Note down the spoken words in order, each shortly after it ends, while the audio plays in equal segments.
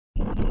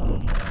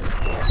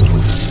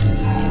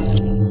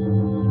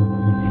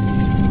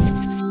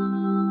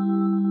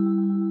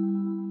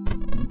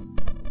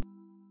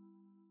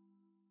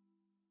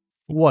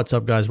What's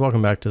up, guys?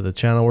 Welcome back to the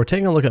channel. We're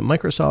taking a look at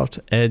Microsoft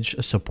Edge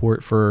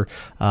support for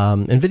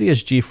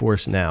Nvidia's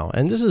GeForce NOW,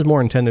 and this is more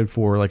intended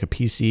for like a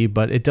PC,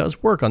 but it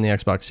does work on the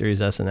Xbox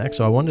Series S and X,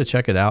 so I wanted to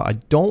check it out. I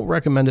don't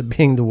recommend it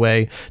being the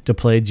way to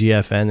play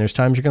GFN. There's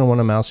times you're going to want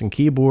a mouse and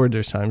keyboard.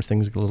 There's times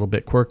things get a little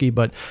bit quirky,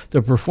 but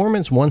the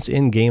performance once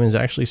in game is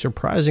actually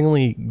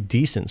surprisingly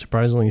decent,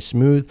 surprisingly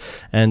smooth,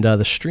 and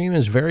the stream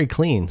is very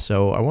clean.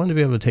 So I wanted to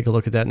be able to take a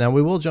look at that. Now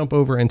we will jump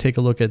over and take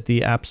a look at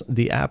the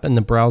app and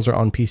the browser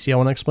on PC. I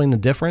want to explain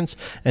the difference,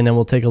 and then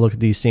we'll take a look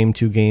at these same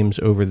two games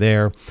over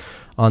there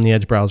on the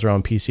Edge browser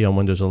on PC on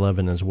Windows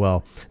 11 as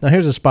well. Now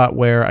here's a spot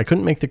where I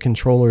couldn't make the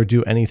controller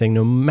do anything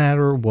no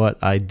matter what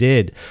I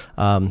did.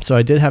 So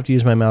I did have to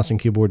use my mouse and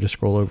keyboard to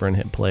scroll over and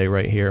hit play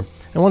right here.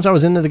 And once I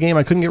was into the game,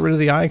 I couldn't get rid of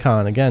the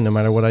icon again, no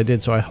matter what I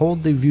did. So I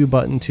hold the view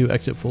button to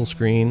exit full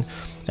screen,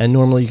 and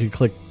normally you could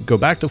click go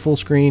back to full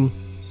screen,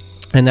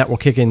 and that will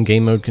kick in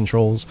game mode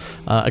controls.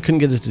 I couldn't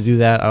get it to do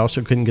that. I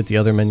also couldn't get the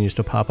other menus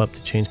to pop up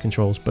to change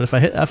controls. But if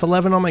I hit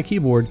F11 on my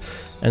keyboard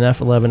and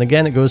F11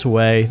 again, it goes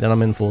away. Then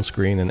I'm in full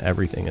screen and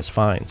everything is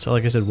fine. So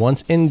like I said,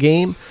 once in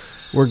game,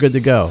 we're good to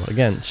go.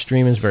 Again,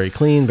 stream is very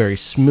clean, very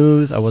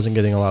smooth. I wasn't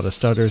getting a lot of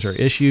stutters or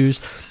issues.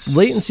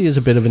 Latency is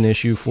a bit of an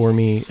issue for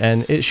me,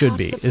 and it should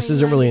be. This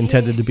isn't really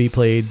intended to be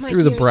played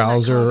through the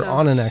browser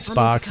on an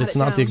Xbox. It's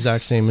not the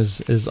exact same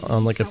as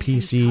on like a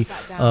PC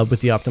with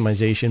the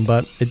optimization,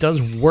 but it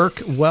does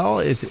work well.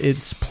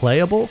 It's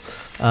playable.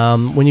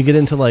 When you get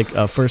into like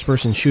a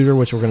first-person shooter,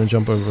 which we're going to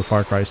jump over to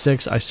Far Cry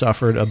 6, I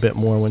suffered a bit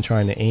more when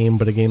trying to aim,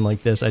 but a game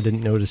like this, I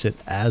didn't notice it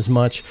as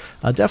much.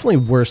 Definitely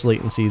worse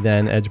latency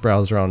than Edge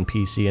browser on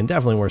PC, and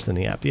definitely worse than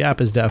the app. The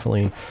app is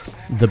definitely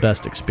the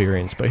best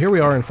experience. But here we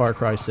are in Far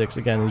Cry 6.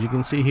 Again, as you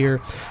can see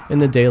here in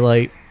the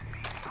daylight,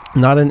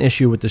 not an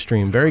issue with the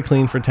stream. Very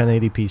clean for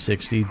 1080p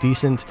 60.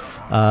 Decent,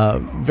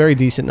 very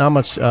decent. Not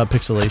much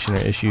pixelation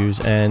or issues.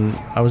 And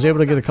I was able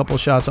to get a couple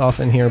shots off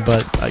in here,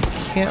 but I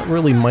can't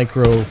really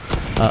micro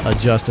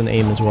adjust and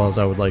aim as well as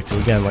I would like to.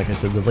 Again, like I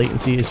said, the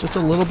latency is just a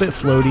little bit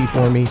floaty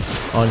for me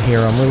on here.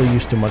 I'm really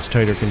used to much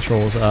tighter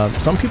controls.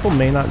 Some people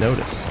may not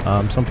notice.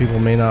 Some people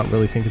may not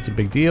really think it's a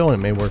big deal, and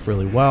it may work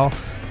really well.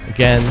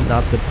 Again,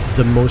 not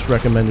the most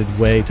recommended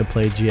way to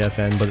play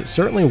GFN, but it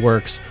certainly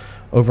works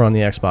over on the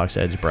Xbox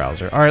Edge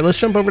browser. All right, let's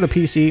jump over to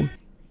PC.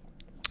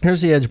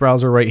 Here's the Edge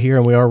browser right here,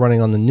 and we are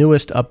running on the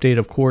newest update,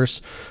 of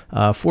course,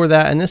 for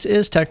that. And this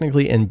is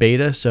technically in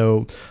beta,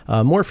 so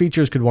more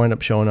features could wind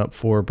up showing up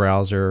for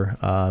browser.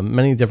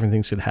 Many different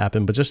things could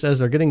happen, but just as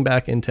they're getting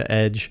back into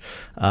Edge,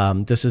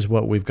 this is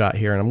what we've got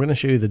here. And I'm going to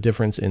show you the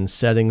difference in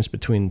settings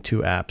between two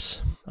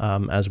apps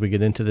as we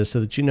get into this so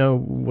that you know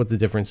what the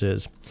difference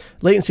is.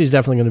 Latency is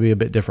definitely going to be a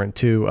bit different,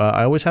 too.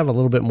 I always have a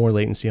little bit more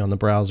latency on the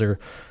browser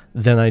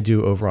than I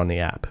do over on the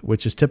app,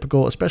 which is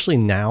typical, especially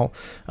now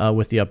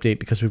with the update,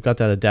 because we've got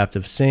that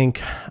adaptive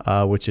sync,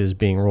 which is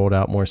being rolled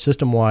out more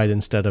system-wide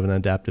instead of an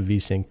adaptive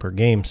VSync per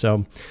game.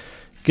 So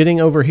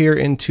getting over here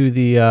into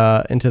the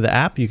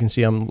app, you can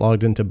see I'm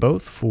logged into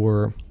both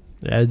for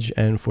Edge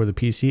and for the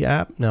PC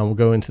app. Now we'll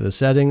go into the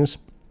settings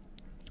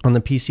on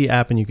the PC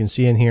app, and you can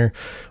see in here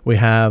we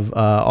have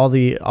all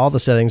the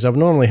settings. I would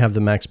normally have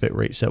the max bit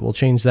rate set. We'll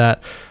change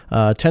that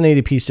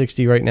 1080p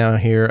 60 right now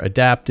here.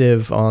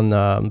 Adaptive on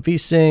the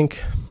VSync.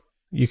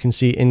 You can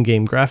see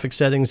in-game graphic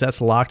settings.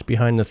 That's locked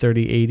behind the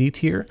 3080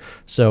 tier.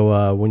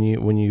 So when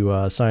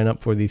you sign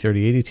up for the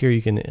 3080 tier,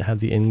 you can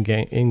have the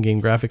in-game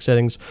graphic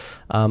settings.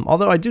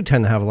 Although I do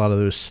tend to have a lot of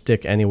those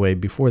stick anyway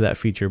before that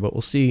feature, but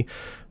we'll see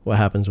what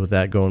happens with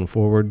that going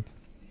forward.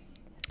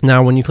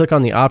 Now, when you click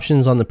on the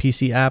options on the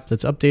PC app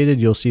that's updated,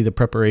 you'll see the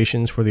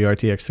preparations for the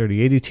RTX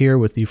 3080 tier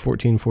with the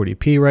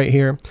 1440p right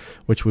here,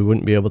 which we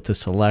wouldn't be able to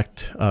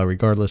select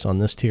regardless on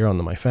this tier on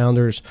my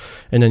Founders.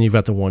 And then you've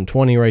got the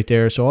 120 right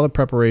there. So all the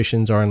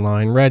preparations are in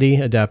line, ready,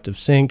 adaptive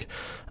sync,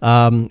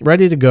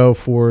 ready to go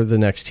for the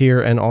next tier,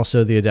 and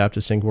also the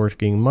adaptive sync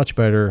working much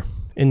better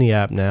in the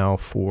app now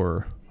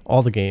for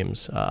all the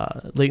games.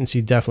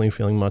 Latency definitely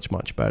feeling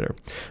much better.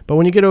 But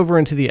when you get over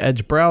into the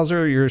Edge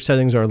browser, your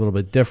settings are a little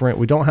bit different.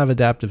 We don't have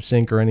adaptive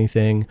sync or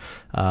anything.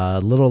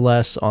 A little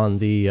less on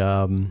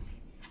the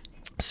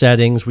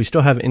settings. We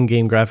still have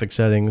in-game graphic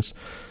settings.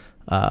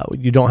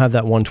 You don't have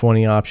that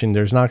 120 option.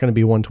 There's not going to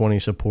be 120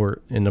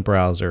 support in the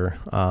browser.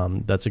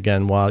 That's,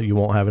 again, while you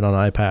won't have it on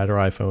iPad or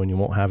iPhone, you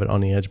won't have it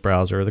on the Edge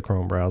browser or the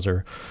Chrome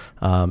browser,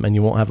 and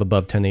you won't have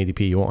above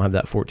 1080p. You won't have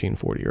that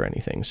 1440 or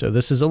anything. So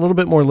this is a little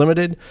bit more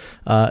limited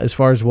as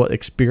far as what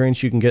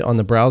experience you can get on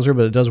the browser,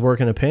 but it does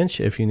work in a pinch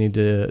if you need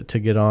to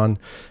get on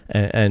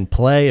and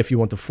play. If you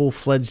want the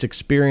full-fledged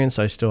experience,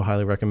 I still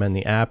highly recommend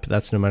the app.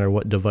 That's no matter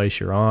what device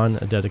you're on.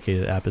 A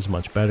dedicated app is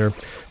much better.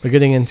 But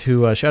getting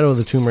into Shadow of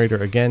the Tomb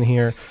Raider again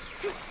here.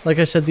 Like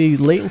I said, the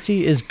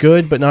latency is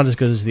good, but not as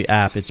good as the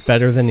app. It's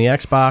better than the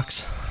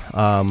Xbox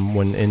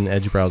when in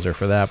Edge browser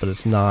for that, but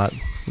it's not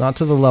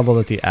to the level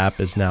that the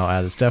app is now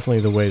at. It's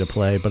definitely the way to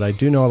play, but I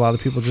do know a lot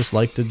of people just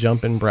like to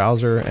jump in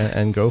browser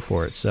and go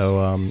for it.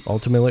 So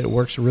ultimately, it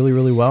works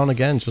really well. And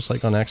again, just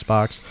like on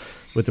Xbox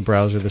with the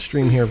browser, the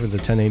stream here for the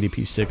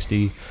 1080p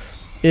 60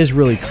 is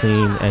really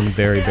clean and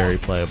very, very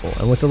playable.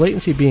 And with the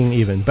latency being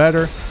even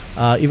better,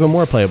 even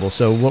more playable.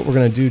 So what we're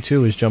going to do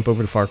too is jump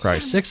over to Far Cry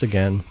 6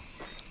 again.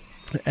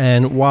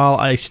 And while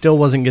I still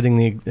wasn't getting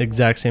the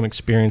exact same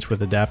experience with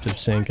adaptive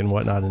sync and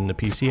whatnot in the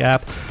PC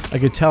app, I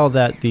could tell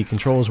that the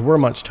controls were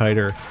much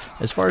tighter.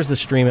 As far as the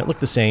stream, it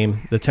looked the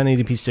same. The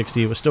 1080p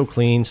 60 was still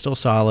clean, still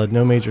solid,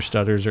 no major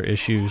stutters or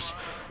issues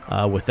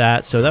with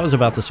that. So that was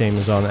about the same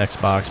as on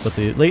Xbox, but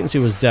the latency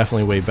was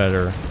definitely way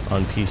better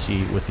on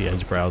PC with the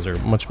Edge browser.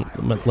 Much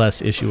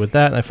less issue with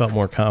that, and I felt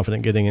more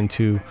confident getting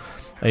into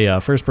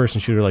a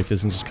first-person shooter like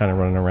this and just kind of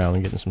running around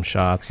and getting some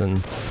shots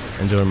and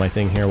doing my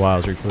thing here while I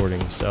was recording.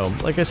 So,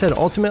 like I said,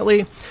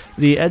 ultimately,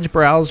 the Edge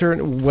browser,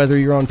 whether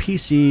you're on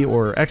PC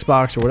or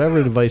Xbox or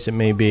whatever device it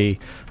may be,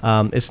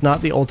 it's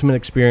not the ultimate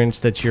experience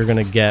that you're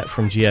going to get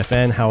from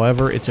GFN.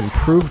 However, it's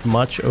improved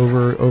much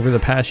over the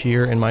past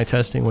year in my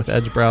testing with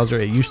Edge browser.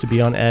 It used to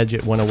be on Edge,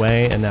 it went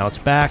away, and now it's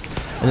back,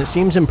 and it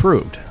seems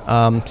improved.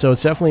 So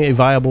it's definitely a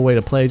viable way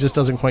to play. It just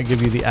doesn't quite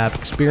give you the app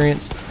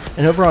experience.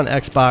 And over on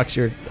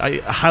Xbox, I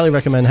highly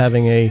recommend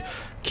having a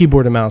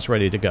keyboard and mouse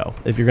ready to go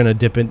if you're going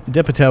to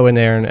dip a toe in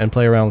there and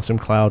play around with some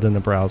cloud in the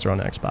browser on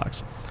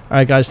Xbox.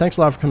 Alright guys, thanks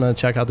a lot for coming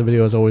to check out the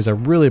video. As always, I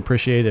really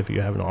appreciate it if you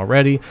haven't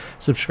already.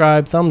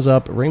 Subscribe, thumbs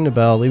up, ring the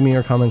bell, leave me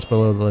your comments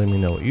below letting me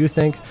know what you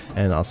think,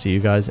 and I'll see you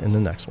guys in the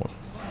next one.